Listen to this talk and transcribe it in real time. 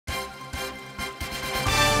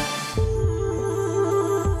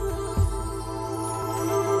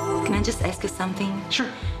I just ask you something? Sure.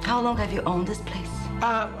 How long have you owned this place?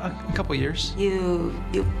 A couple years. You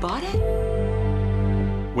bought it?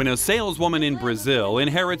 When a saleswoman in Brazil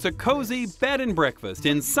inherits a cozy bed and breakfast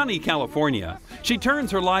in sunny California, she turns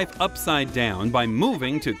her life upside down by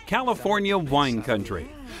moving to California wine country.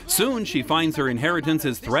 Soon she finds her inheritance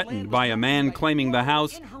is threatened by a man claiming the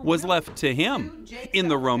house was left to him. In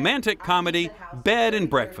the romantic comedy Bed and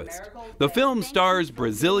Breakfast, the film stars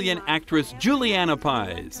Brazilian actress Juliana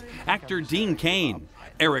Paz, actor Dean Cain,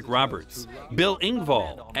 Eric Roberts, Bill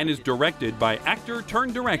Engvall, and is directed by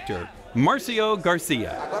actor-turned-director Marcio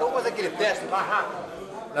Garcia.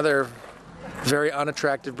 Another very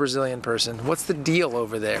unattractive Brazilian person. What's the deal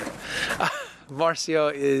over there?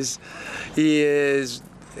 Marcio is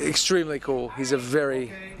extremely cool. He's a very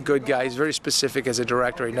good guy. He's very specific as a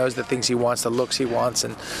director. He knows the things he wants, the looks he wants,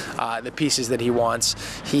 and the pieces that he wants.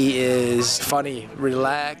 He is funny,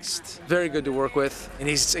 relaxed, very good to work with, and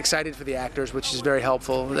he's excited for the actors, which is very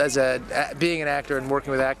helpful. As being an actor and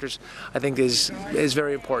working with actors, I think is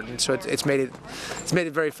very important. So it's made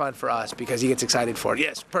it very fun for us because he gets excited for it.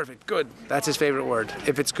 Yes, perfect, good. That's his favorite word.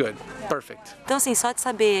 If it's good, perfect. Então assim, só de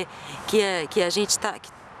saber que a gente tá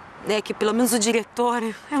que pelo menos o diretor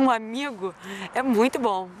é amigo, é muito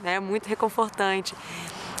bom, é muito reconfortante.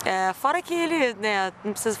 Fora que ele,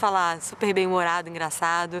 não preciso falar, super bem-humorado,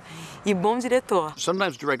 engraçado e bom diretor.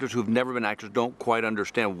 Sometimes directors who've never been actors don't quite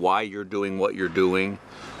understand why you're doing what you're doing,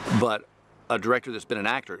 but a director that's been an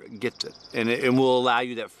actor gets it, and it will allow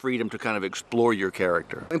you that freedom to kind of explore your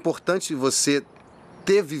character. É importante você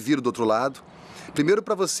ter vivido do outro lado. Primeiro,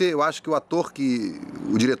 para você, eu acho que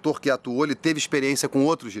o diretor que atuou, ele teve experiência com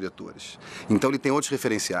outros diretores. Então ele tem outros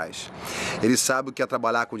referenciais. Ele sabe o que é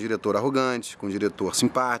trabalhar com um diretor arrogante, com um diretor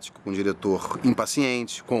simpático, com um diretor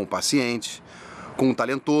impaciente, com o paciente, com um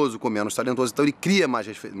talentoso, com menos talentoso. Então ele cria mais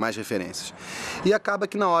referências. E acaba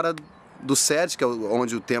que na hora do set, que é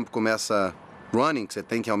onde o tempo começa running, que você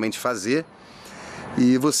tem que realmente fazer,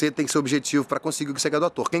 e você tem que ser objetivo para conseguir o que você quer do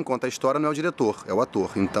ator. Quem conta a história não é o diretor, é o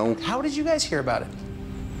ator. Então. How did you guys hear about it?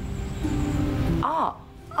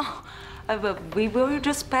 We were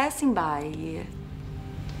just passing by.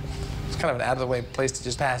 It's kind of an out-of-the-way place to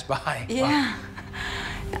just pass by. Yeah.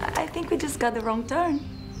 I think we just got the wrong turn.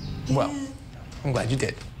 Well, I'm glad you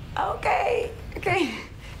did. Okay.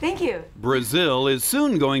 Thank you. Brazil is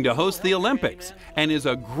soon going to host the Olympics and is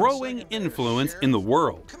a growing influence in the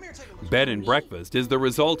world. Bed and Breakfast is the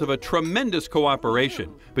result of a tremendous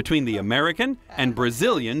cooperation between the American and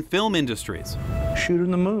Brazilian film industries. Shoot in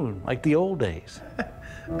the moon, like the old days.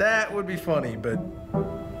 That would be funny, but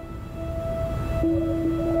you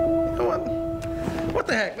know what? What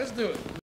the heck? Let's do it.